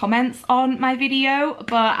top comments on my video,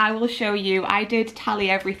 but I will show you. I did tally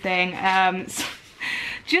everything. So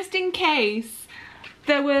just in case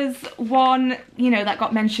there was one, you know, that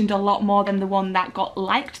got mentioned a lot more than the one that got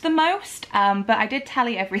liked the most, but I did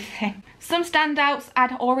tally everything. Some standouts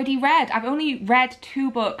I'd already read. I've only read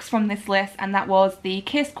 2 books from this list, and that was The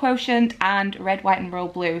Kiss Quotient and Red, White and Royal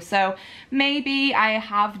Blue. So maybe I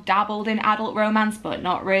have dabbled in adult romance, but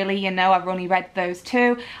not really, you know, I've only read those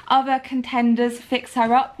 2. Other contenders, Fix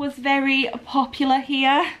Her Up was very popular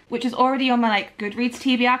here, which is already on my like Goodreads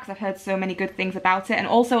TBR because I've heard so many good things about it. And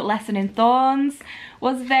also Lesson in Thorns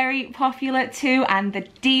was very popular too, and The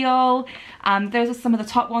Deal. Those are some of the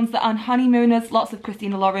top ones. The Unhoneymooners, lots of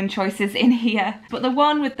Christina Lauren choices in here. But the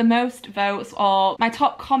one with the most votes, or my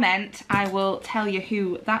top comment, I will tell you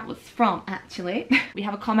who that was from actually. We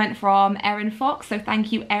have a comment from Erin Fox, so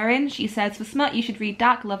thank you Erin. She says, for smut you should read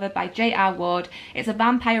Dark Lover by J.R. Ward. It's a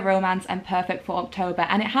vampire romance and perfect for October,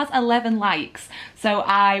 and it has 11 likes. So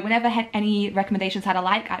whenever any recommendations had a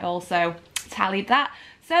like, I also tallied that.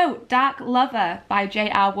 So, Dark Lover by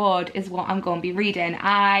J.R. Ward is what I'm going to be reading.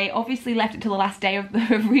 I obviously left it till the last day of the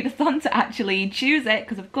readathon to actually choose it,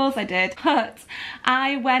 because of course I did, but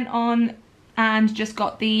I went on and just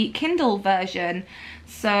got the Kindle version.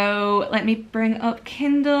 So, let me bring up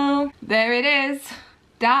Kindle. There it is.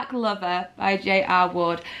 Dark Lover by J.R.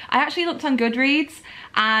 Ward. I actually looked on Goodreads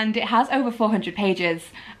and it has over 400 pages,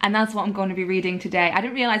 and that's what I'm going to be reading today. I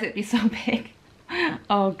didn't realise it'd be so big.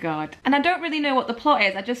 Oh god. And I don't really know what the plot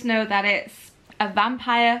is, I just know that it's a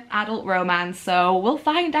vampire adult romance, so we'll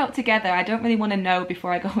find out together. I don't really want to know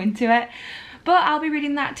before I go into it. But I'll be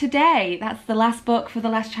reading that today. That's the last book for the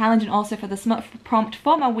last challenge and also for the smut prompt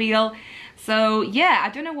for my wheel. So yeah, I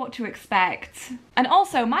don't know what to expect. And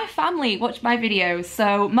also, my family watch my videos,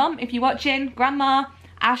 so Mum, if you're watching, Grandma,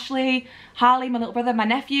 Ashley, Harley, my little brother, my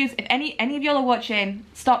nephews, if any of y'all are watching,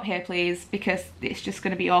 stop here please, because it's just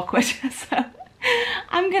going to be awkward. So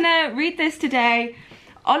I'm gonna read this today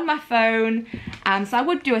on my phone, so I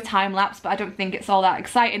would do a time lapse, but I don't think it's all that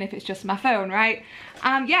exciting if it's just my phone, right?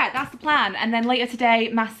 Yeah, that's the plan. And then later today,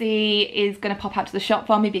 Massey is gonna pop out to the shop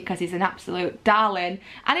for me because he's an absolute darling,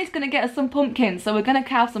 and he's gonna get us some pumpkins. So we're gonna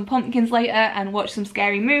carve some pumpkins later and watch some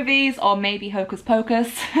scary movies, or maybe Hocus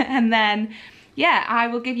Pocus. And then, yeah, I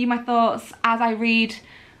will give you my thoughts as I read.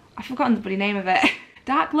 I've forgotten the bloody name of it.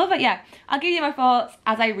 Dark Lover, yeah. I'll give you my thoughts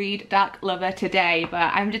as I read Dark Lover today,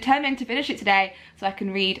 but I'm determined to finish it today so I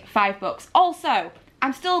can read 5 books. Also,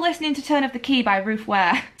 I'm still listening to Turn of the Key by Ruth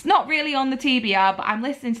Ware. It's not really on the TBR, but I'm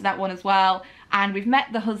listening to that one as well. And we've met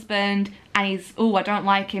the husband, and he's, oh, I don't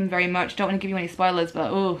like him very much. Don't want to give you any spoilers, but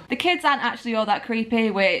oh. The kids aren't actually all that creepy,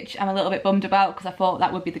 which I'm a little bit bummed about because I thought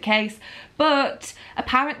that would be the case. But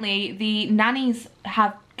apparently the nannies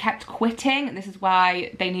have kept quitting, and this is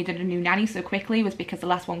why they needed a new nanny so quickly, was because the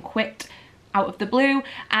last one quit out of the blue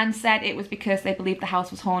and said it was because they believed the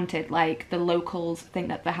house was haunted. Like, the locals think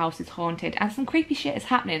that the house is haunted and some creepy shit is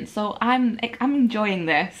happening, so I'm enjoying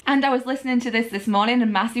this. And I was listening to this morning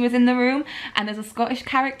and Massey was in the room, and there's a Scottish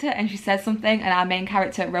character and she says something and our main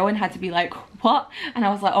character Rowan had to be like, what? And I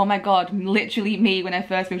was like, oh my god, literally me when I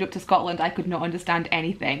first moved up to Scotland, I could not understand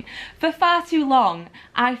anything. For far too long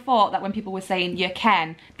I thought that when people were saying you're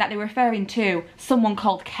Ken, that they were referring to someone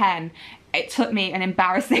called Ken. It took me an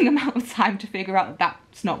embarrassing amount of time to figure out that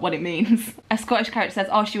that's not what it means. A Scottish character says,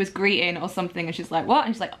 oh, she was greeting or something, and she's like, what?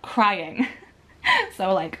 And she's like, crying.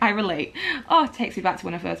 So like, I relate. Oh, it takes me back to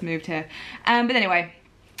when I first moved here. But anyway,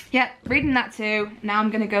 yeah, reading that too. Now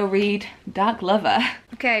I'm gonna go read Dark Lover.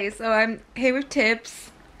 Okay, so I'm here with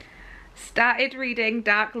Tibbs. Started reading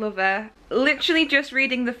Dark Lover. Literally just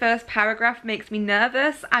reading the first paragraph makes me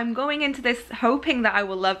nervous. I'm going into this hoping that I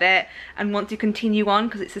will love it and want to continue on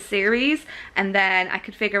because it's a series, and then I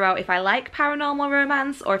could figure out if I like paranormal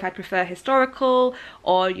romance or if I prefer historical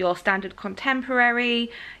or your standard contemporary,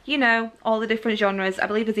 you know, all the different genres. I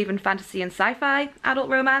believe there's even fantasy and sci-fi adult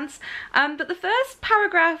romance. But the first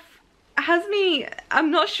paragraph has me,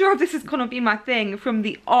 I'm not sure if this is gonna be my thing from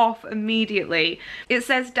the off immediately. It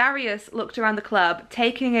says, Darius looked around the club,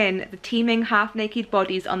 taking in the teeming half-naked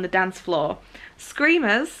bodies on the dance floor.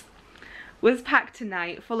 Screamers was packed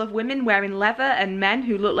tonight, full of women wearing leather and men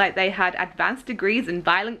who looked like they had advanced degrees in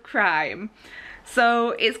violent crime. So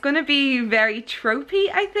it's gonna be very tropey,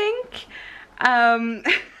 I think. I'm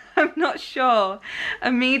not sure.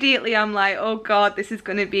 Immediately I'm like, oh god, this is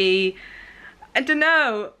gonna be, I don't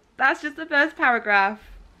know. That's just the first paragraph.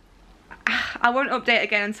 I won't update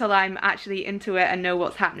again until I'm actually into it and know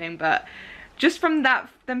what's happening, but just from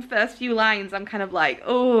them first few lines, I'm kind of like,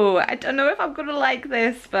 oh, I don't know if I'm gonna like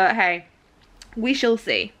this, but hey, we shall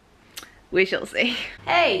see. We shall see.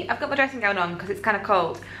 Hey, I've got my dressing gown on because it's kind of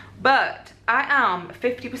cold, but I am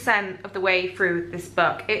 50% of the way through this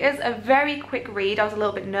book. It is a very quick read. I was a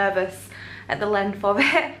little bit nervous at the length of it.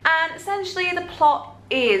 And essentially the plot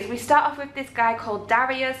is, we start off with this guy called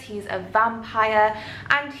Darius. He's a vampire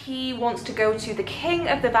and he wants to go to the king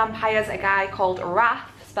of the vampires, a guy called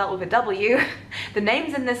Wrath, spelled with a W. The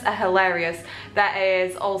names in this are hilarious. There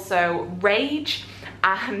is also Rage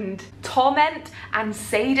and Torment and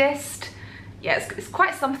Sadist. yeah, it's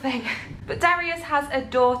quite something. But Darius has a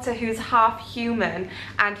daughter who's half human,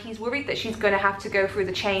 and he's worried that she's going to have to go through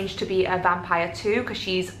the change to be a vampire too, because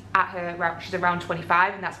she's around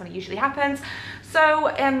 25, and that's when it usually happens.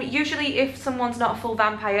 So usually if someone's not a full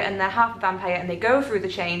vampire and they're half a vampire and they go through the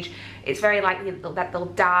change, it's very likely that they'll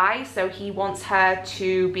die. So he wants her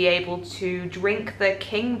to be able to drink the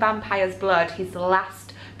king vampire's blood. He's the last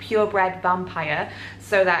purebred vampire,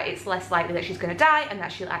 so that it's less likely that she's going to die and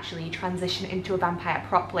that she'll actually transition into a vampire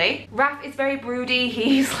properly. Raph is very broody.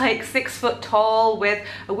 He's like 6 foot tall with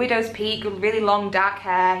a widow's peak, really long dark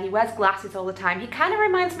hair. He wears glasses all the time. He kind of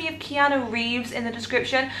reminds me of Keanu Reeves in the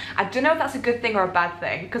description. I don't know if that's a good thing or a bad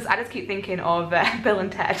thing, because I just keep thinking of Bill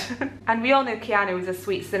and Ted. And we all know Keanu is a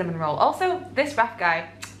sweet cinnamon roll. Also, this Raph guy,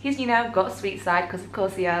 he's, you know, got a sweet side, because of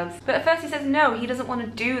course he has. But at first he says no, he doesn't want to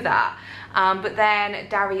do that. But then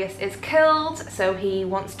Darius is killed, so he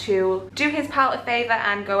wants to do his pal a favour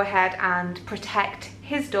and go ahead and protect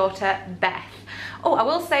his daughter, Beth. Oh, I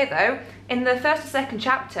will say though, in the first or second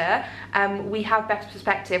chapter, we have Beth's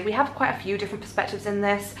perspective. We have quite a few different perspectives in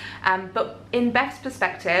this, but in Beth's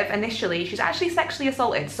perspective, initially, she's actually sexually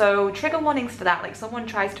assaulted, so trigger warnings for that, like someone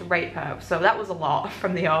tries to rape her, so that was a lot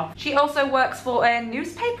from the off. She also works for a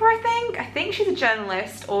newspaper, I think she's a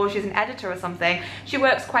journalist, or she's an editor or something. She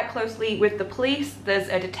works quite closely with the police. There's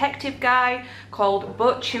a detective guy called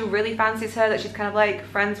Butch who really fancies her, that she's kind of like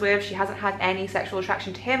friends with. She hasn't had any sexual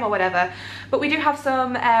attraction to him or whatever, but we do have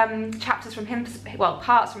some chapters from him, well,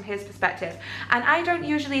 parts from his perspective, and I don't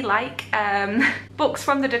usually like books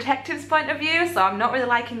from the detective's point of view, so I'm not really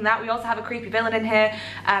liking that. We also have a creepy villain in here.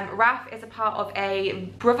 Raph is a part of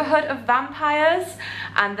a brotherhood of vampires,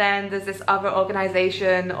 and then there's this other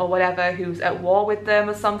organization or whatever who's at war with them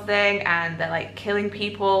or something, and they're like killing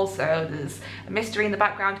people, so there's a mystery in the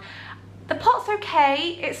background. The plot's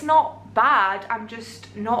okay, it's not bad, I'm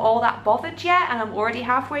just not all that bothered yet, and I'm already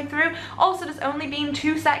halfway through. Also, there's only been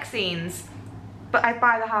 2 sex scenes, but I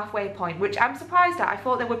buy the halfway point, which I'm surprised at. I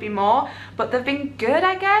thought there would be more, but they've been good,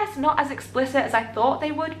 I guess. Not as explicit as I thought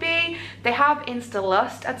they would be. They have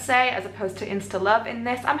insta-lust, I'd say, as opposed to insta-love in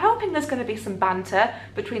this. I'm hoping there's going to be some banter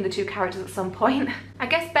between the 2 characters at some point. I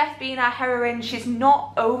guess Beth being our heroine, she's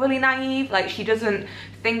not overly naive. Like, she doesn't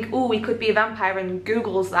think, oh, we could be a vampire, and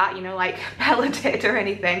Googles that, you know, like Bella did or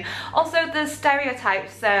anything. Also, the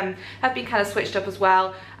stereotypes have been kind of switched up as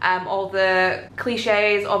well. All the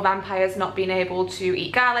cliches of vampires not being able to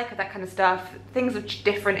eat garlic or that kind of stuff, things are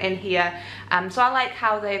different in here. So I like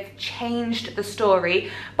how they've changed the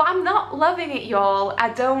story, but I'm not loving it, y'all. I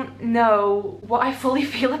don't know what I fully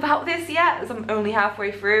feel about this yet, as I'm only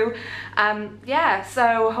halfway through. Yeah,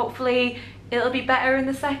 so hopefully it'll be better in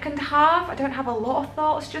the second half. I don't have a lot of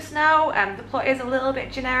thoughts just now. The plot is a little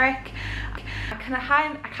bit generic. I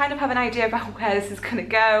kind of have an idea about where this is gonna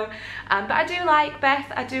go, but I do like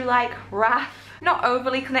Beth, I do like Raph. Not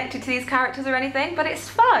overly connected to these characters or anything, but it's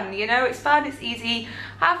fun, you know, it's fun, it's easy,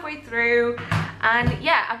 halfway through. And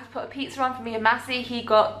yeah, I've just put a pizza on for me and Massey. He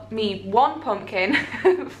got me 1 pumpkin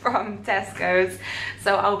from Tesco's,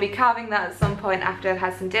 so I'll be carving that at some point after I've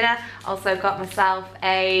had some dinner. Also got myself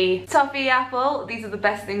a toffee apple. These are the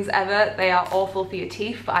best things ever. They are awful for your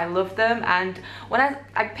teeth, but I love them. And when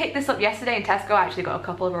I picked this up yesterday in Tesco, I actually got a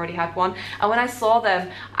couple, I've already had one, and when I saw them,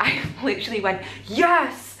 I literally went,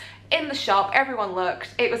 yes! In the shop, everyone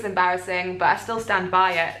looked. It was embarrassing, but I still stand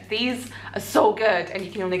by it. These are so good, and you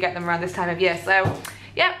can only get them around this time of year. So,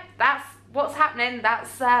 yep, that's what's happening.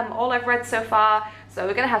 That's all I've read so far. So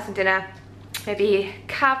we're gonna have some dinner. Maybe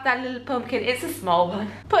carve that little pumpkin. It's a small one.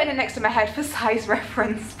 Putting it next to my head for size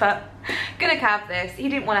reference, but gonna carve this. He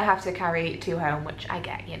didn't want to have to carry 2 home, which I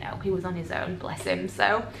get, you know. He was on his own, bless him.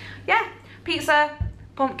 So, yeah, pizza,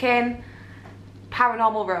 pumpkin,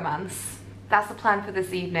 paranormal romance. That's the plan for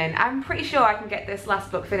this evening. I'm pretty sure I can get this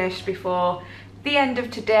last book finished before the end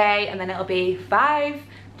of today, and then it'll be 5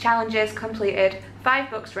 challenges completed, 5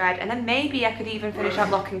 books read, and then maybe I could even finish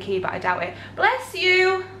up Lock and Key, but I doubt it. Bless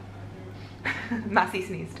you! Massey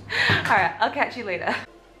sneezed. Alright, I'll catch you later.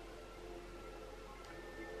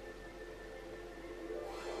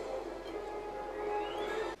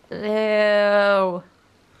 Ew.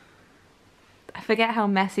 I forget how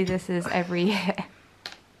messy this is every year.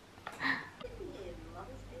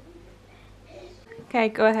 Okay,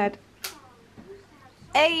 go ahead.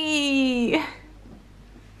 Hey!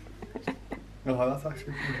 Oh, that's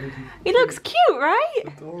actually pretty. He looks cute, right?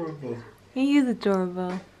 Adorable. He is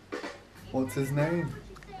adorable. What's his name?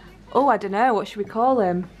 Oh, I don't know. What should we call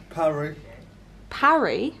him? Parry.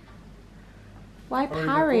 Parry? Why Parry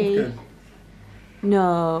Parry? the pumpkin.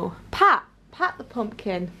 No. Pat. Pat the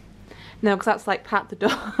pumpkin. No, because that's like Pat the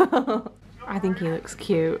dog. I think he looks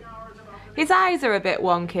cute. His eyes are a bit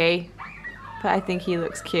wonky, but I think he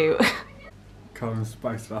looks cute. Call him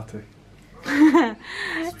Spice Latte.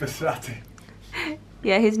 Spice Latte.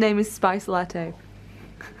 Yeah, his name is Spice Latte.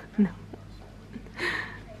 No.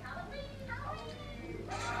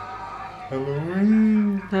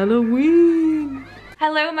 Halloween. Halloween.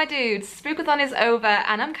 Hello my dudes, Spookathon is over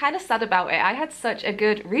and I'm kind of sad about it. I had such a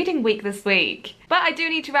good reading week this week. But I do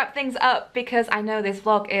need to wrap things up because I know this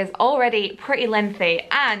vlog is already pretty lengthy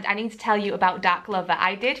and I need to tell you about Dark Lover.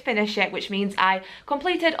 I did finish it, which means I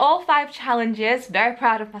completed all 5 challenges, very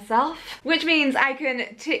proud of myself. Which means I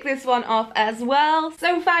can tick this one off as well.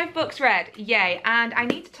 So 5 books read, yay. And I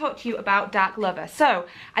need to talk to you about Dark Lover. So,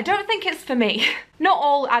 I don't think it's for me. Not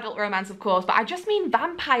all adult romance of course, but I just mean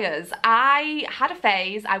vampires. I had a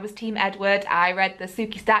phase, I was Team Edward, I read the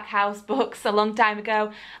Sookie Stackhouse books a long time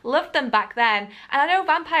ago, loved them back then, and I know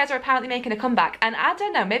vampires are apparently making a comeback, and I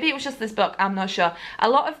don't know, maybe it was just this book, I'm not sure. A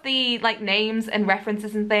lot of the like names and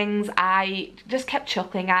references and things I just kept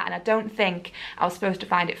chuckling at, and I don't think I was supposed to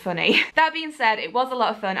find it funny. That being said, it was a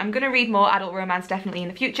lot of fun. I'm gonna read more adult romance definitely in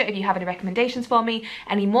the future. If you have any recommendations for me,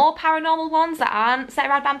 any more paranormal ones that aren't set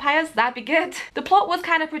around vampires, that'd be good. The plot was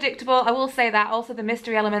kind of predictable, I will say that. Also the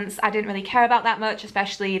mystery elements I didn't really care about that much,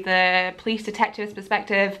 especially the police detective's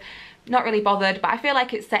perspective. Not really bothered, but I feel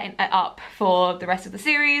like it's setting it up for the rest of the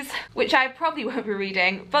series, which I probably won't be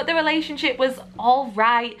reading, but the relationship was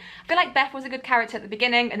alright. I feel like Beth was a good character at the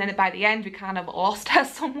beginning, and then by the end we kind of lost her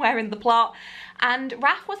somewhere in the plot. And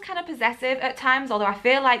Raph was kind of possessive at times, although I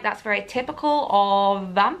feel like that's very typical of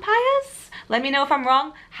vampires. Let me know if I'm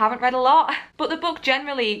wrong, haven't read a lot. But the book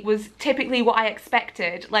generally was typically what I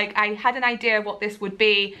expected. Like, I had an idea of what this would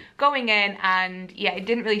be going in, and yeah, it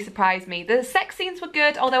didn't really surprise me. The sex scenes were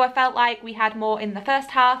good, although I felt like we had more in the first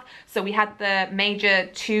half. So we had the major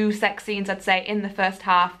 2 sex scenes, I'd say, in the first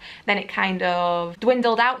half. Then it kind of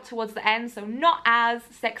dwindled out towards the end, so not as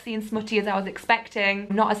sexy and smutty as I was expecting.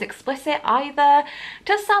 Not as explicit either.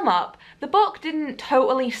 To sum up, the book didn't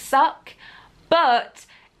totally suck, but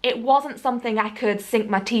it wasn't something I could sink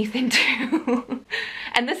my teeth into.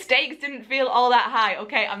 And the stakes didn't feel all that high.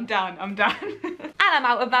 Okay, I'm done. And I'm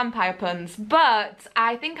out of vampire puns, but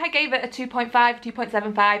I think I gave it a 2.5,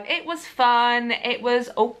 2.75. It was fun, it was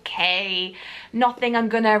okay. Nothing I'm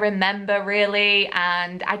gonna remember really,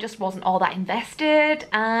 and I just wasn't all that invested,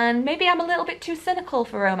 and maybe I'm a little bit too cynical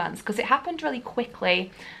for romance because it happened really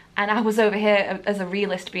quickly. And I was over here as a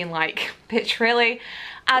realist being like, bitch, really?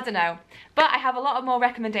 I don't know. But I have a lot of more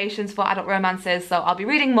recommendations for adult romances, so I'll be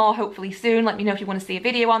reading more hopefully soon. Let me know if you want to see a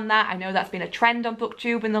video on that. I know that's been a trend on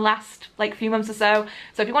BookTube in the last like few months or so.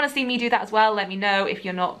 So if you want to see me do that as well, let me know if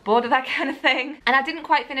you're not bored of that kind of thing. And I didn't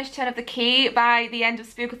quite finish Turn of the Key by the end of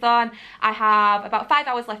Spookathon. I have about 5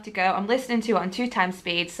 hours left to go. I'm listening to it on 2x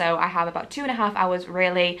speed, so I have about 2.5 hours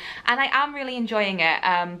really. And I am really enjoying it,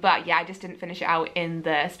 but yeah, I just didn't finish it out in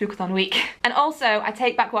the Spookathon week. And also, I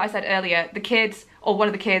take back what I said earlier, the kids, or one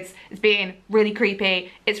of the kids, is being really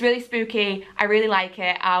creepy. It's really spooky, I really like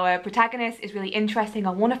it. Our protagonist is really interesting,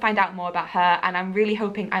 I want to find out more about her, and I'm really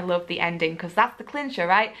hoping I love the ending, because that's the clincher,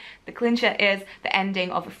 right? The clincher is the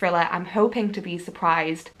ending of a thriller. I'm hoping to be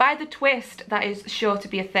surprised by the twist that is sure to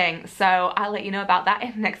be a thing, so I'll let you know about that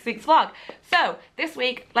in next week's vlog. So, this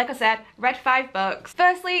week, like I said, read 5 books.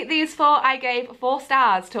 Firstly, these 4, I gave 4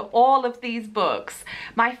 stars to all of these books.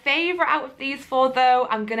 My favourite out of these 4 though,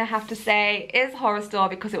 I'm gonna have to say, is Horrorstor,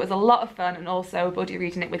 because it was a lot of fun, and also buddy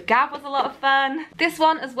reading it with Gav was a lot of fun. This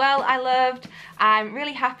one as well I loved. I'm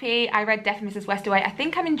really happy I read Death of Mrs Westerway. I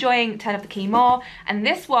think I'm enjoying Turn of the Key more, and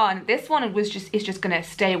this one is just gonna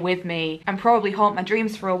stay with me and probably haunt my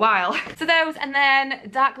dreams for a while. So those, and then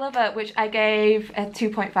Dark Lover, which I gave a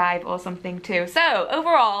 2.5 or something too. So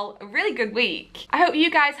overall, a really good week. I hope you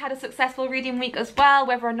guys had a successful reading week as well,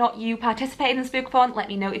 whether or not you participated in Spookathon. Let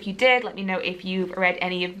me know if you did. Let me know if you've read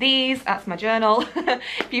any of these. That's my journal.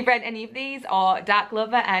 If you've read any of these or Dark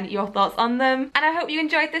Lover and your thoughts on them. And I hope you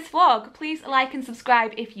enjoyed this vlog. Please like and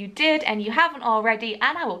subscribe if you did and you haven't already,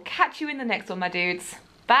 and I will catch you in the next one, my dudes.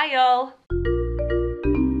 Bye y'all.